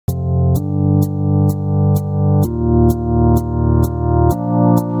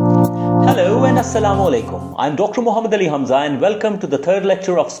Assalamu alaikum. I'm Dr. Muhammad Ali Hamza and welcome to the third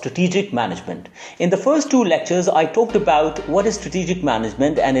lecture of Strategic Management. In the first two lectures, I talked about what is strategic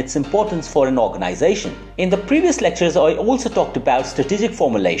management and its importance for an organization. In the previous lectures, I also talked about strategic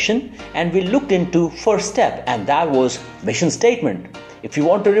formulation and we looked into first step, and that was mission statement. If you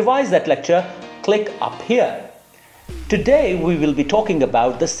want to revise that lecture, click up here. Today, we will be talking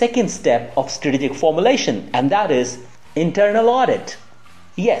about the second step of strategic formulation, and that is internal audit.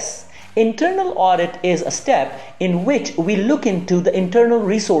 Yes, internal audit is a step in which we look into the internal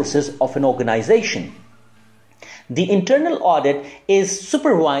resources of an organization. The internal audit is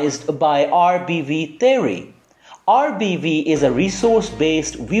supervised by RBV Theory. RBV is a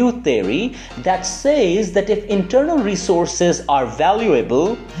resource-based view theory that says that if internal resources are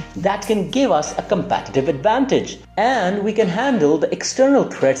valuable, that can give us a competitive advantage, and we can handle the external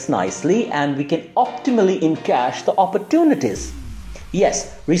threats nicely, and we can optimally encash the opportunities.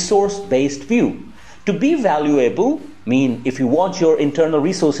 Yes, resource-based view. To be valuable, if you want your internal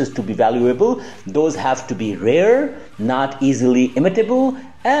resources to be valuable, those have to be rare, not easily imitable,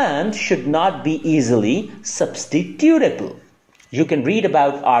 and should not be easily substitutable. You can read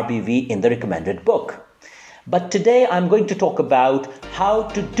about RBV in the recommended book. But today I'm going to talk about how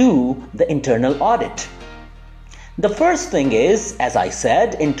to do the internal audit. The first thing is, as I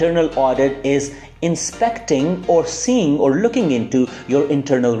said, internal audit is inspecting or seeing or looking into your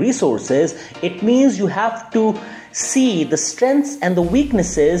internal resources. It means you have to see the strengths and the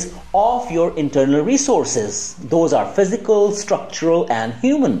weaknesses of your internal resources. Those are physical, structural, and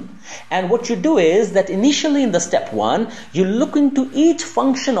human. And what you do is that initially in the step one, you look into each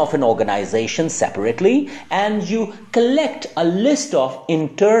function of an organization separately and you collect a list of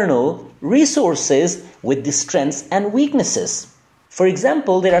internal resources with the strengths and weaknesses. For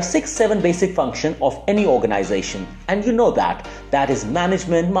example, there are 6-7 basic functions of any organization, and you know that. That is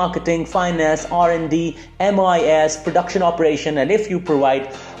management, marketing, finance, R&D, MIS, production operation, and if you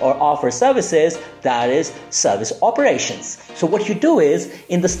provide or offer services, that is service operations. So what you do is,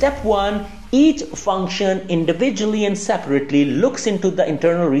 in the step one, each function individually and separately looks into the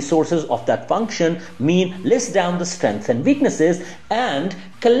internal resources of that function, lists down the strengths and weaknesses and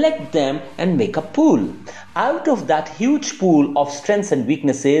collect them and make a pool. Out of that huge pool of strengths and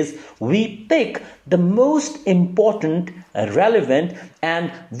weaknesses, we pick the most important, relevant,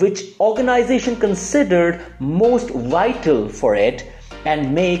 and which organization considered most vital for it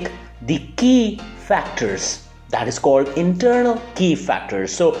and make the key factors. That is called internal key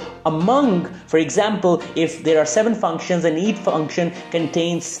factors. So for example, if there are 7 functions and each function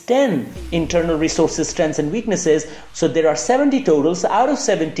contains 10 internal resources, strengths and weaknesses, so there are 70 total. So out of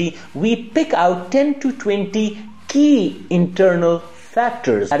 70, we pick out 10 to 20 key internal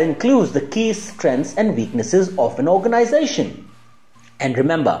factors. That includes the key strengths and weaknesses of an organization. And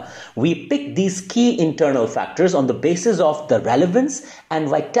remember, we pick these key internal factors on the basis of the relevance and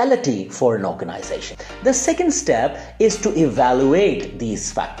vitality for an organization. The second step is to evaluate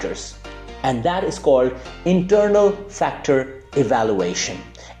these factors, and that is called internal factor evaluation.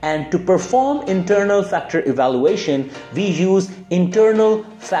 And to perform internal factor evaluation, we use internal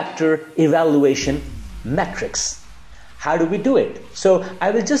factor evaluation metrics. How do we do it? So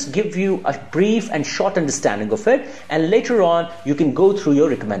I will just give you a brief and short understanding of it, and later on you can go through your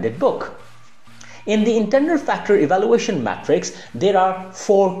recommended book. In the internal factor evaluation matrix, there are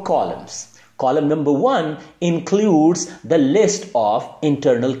 4 columns. Column number 1 includes the list of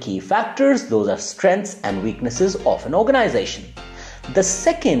internal key factors. Those are strengths and weaknesses of an organization. The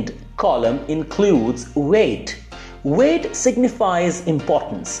second column includes weight. Weight signifies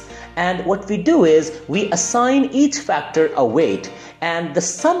importance, and what we do is we assign each factor a weight, and the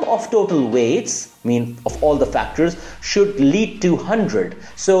sum of total weights, of all the factors, should lead to 100.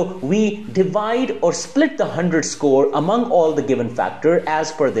 So we divide or split the 100 score among all the given factor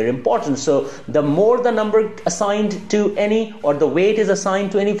as per their importance. So the more the number assigned to any, or the weight is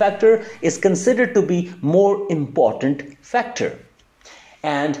assigned to any factor, is considered to be more important factor.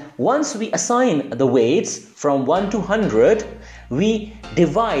 And once we assign the weights from 1 to 100, we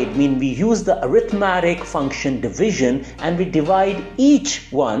divide, we use the arithmetic function division, and we divide each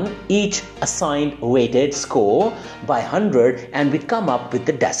assigned weighted score by 100, and we come up with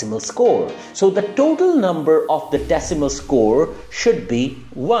the decimal score. So the total number of the decimal score should be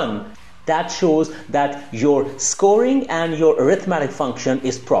 1. That shows that your scoring and your arithmetic function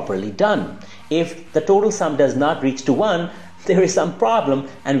is properly done. If the total sum does not reach to 1, there is some problem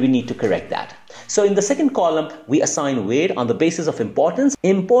and we need to correct that. So in the second column, we assign weight on the basis of importance.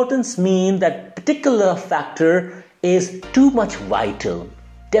 Importance means that particular factor is too much vital.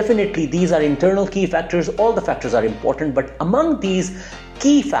 Definitely, these are internal key factors. All the factors are important, but among these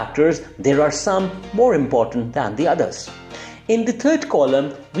key factors, there are some more important than the others. In the third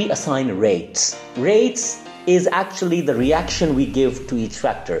column, we assign rates. Rates is actually the reaction we give to each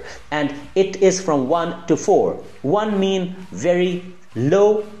factor, and it is from 1 to 4. 1 mean very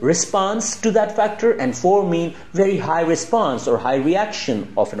low response to that factor, and 4 mean very high response or high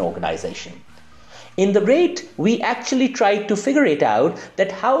reaction of an organization. In the rate, we actually try to figure it out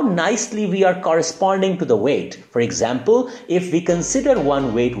that how nicely we are corresponding to the weight. For example, if we consider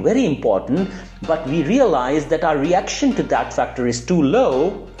one weight very important, but we realize that our reaction to that factor is too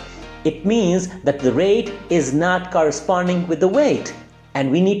low, it means that the rate is not corresponding with the weight.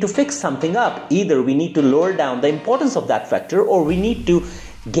 And we need to fix something up. Either we need to lower down the importance of that factor, or we need to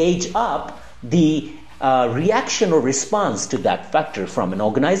gauge up the reaction or response to that factor from an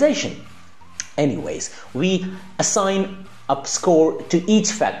organization. Anyways, we assign a score to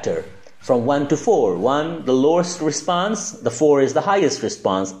each factor from 1 to 4. 1, the lowest response, the 4 is the highest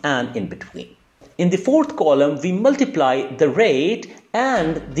response, and in between. In the fourth column, we multiply the rate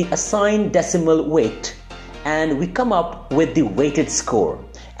and the assigned decimal weight, and we come up with the weighted score.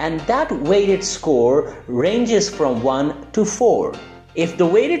 And that weighted score ranges from 1 to 4. If the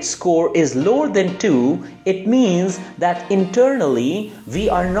weighted score is lower than 2, it means that internally we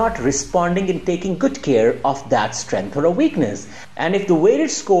are not responding and taking good care of that strength or a weakness. And if the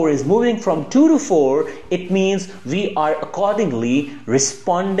weighted score is moving from 2 to 4, it means we are accordingly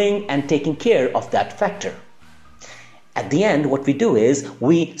responding and taking care of that factor. At the end, what we do is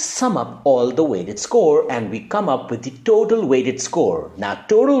we sum up all the weighted score and we come up with the total weighted score. Now,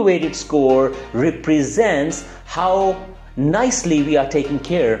 total weighted score represents how nicely we are taking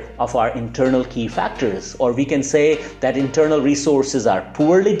care of our internal key factors, or we can say that internal resources are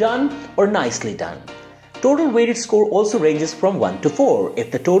poorly done or nicely done. Total weighted score also ranges from 1 to 4.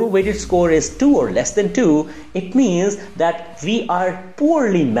 If the total weighted score is 2 or less than 2, it means that we are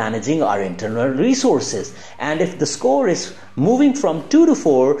poorly managing our internal resources. And if the score is moving from 2 to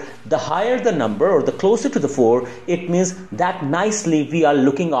 4, the higher the number or the closer to the 4, it means that nicely we are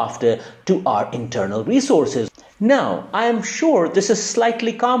looking after to our internal resources. Now, I am sure this is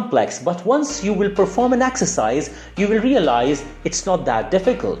slightly complex, but once you will perform an exercise, you will realize it's not that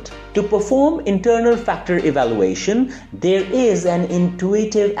difficult. To perform internal factor evaluation, there is an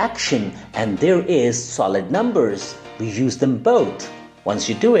intuitive action and there is solid numbers. We use them both. Once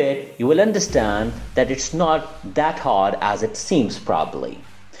you do it, you will understand that it's not that hard as it seems probably.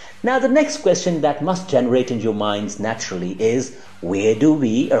 Now, the next question that must generate in your minds naturally is, where do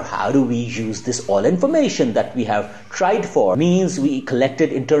we or how do we use this all information that we have tried for? Means we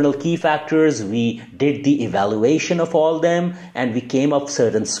collected internal key factors, we did the evaluation of all them, and we came up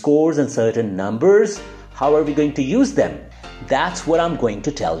certain scores and certain numbers. How are we going to use them? That's what I'm going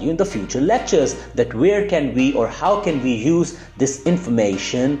to tell you in the future lectures, that where can we or how can we use this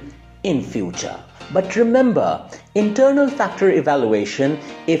information in future. But remember, internal factor evaluation,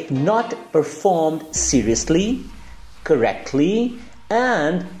 if not performed seriously, correctly,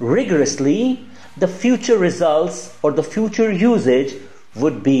 and rigorously, the future results or the future usage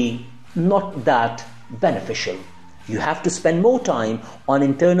would be not that beneficial. You have to spend more time on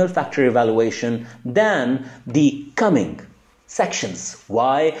internal factor evaluation than the coming sections.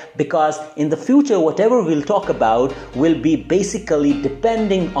 Why? Because in the future, whatever we'll talk about will be basically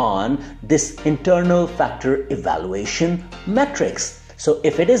depending on this internal factor evaluation metrics. So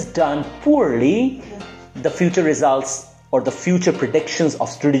if it is done poorly, the future results or the future predictions of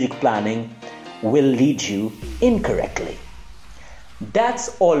strategic planning will lead you incorrectly.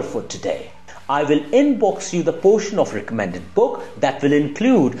 That's all for today. I will inbox you the portion of recommended book that will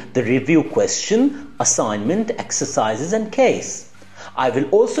include the review question, assignment, exercises and case. I will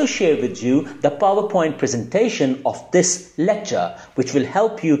also share with you the PowerPoint presentation of this lecture, which will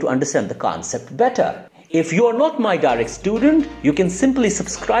help you to understand the concept better. If you are not my direct student, you can simply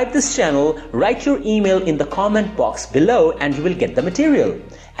subscribe this channel, write your email in the comment box below and you will get the material.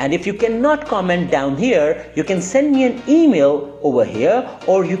 And if you cannot comment down here, you can send me an email over here,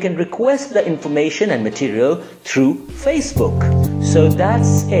 or you can request the information and material through Facebook. So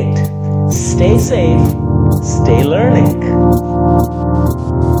that's it. Stay safe, stay learning.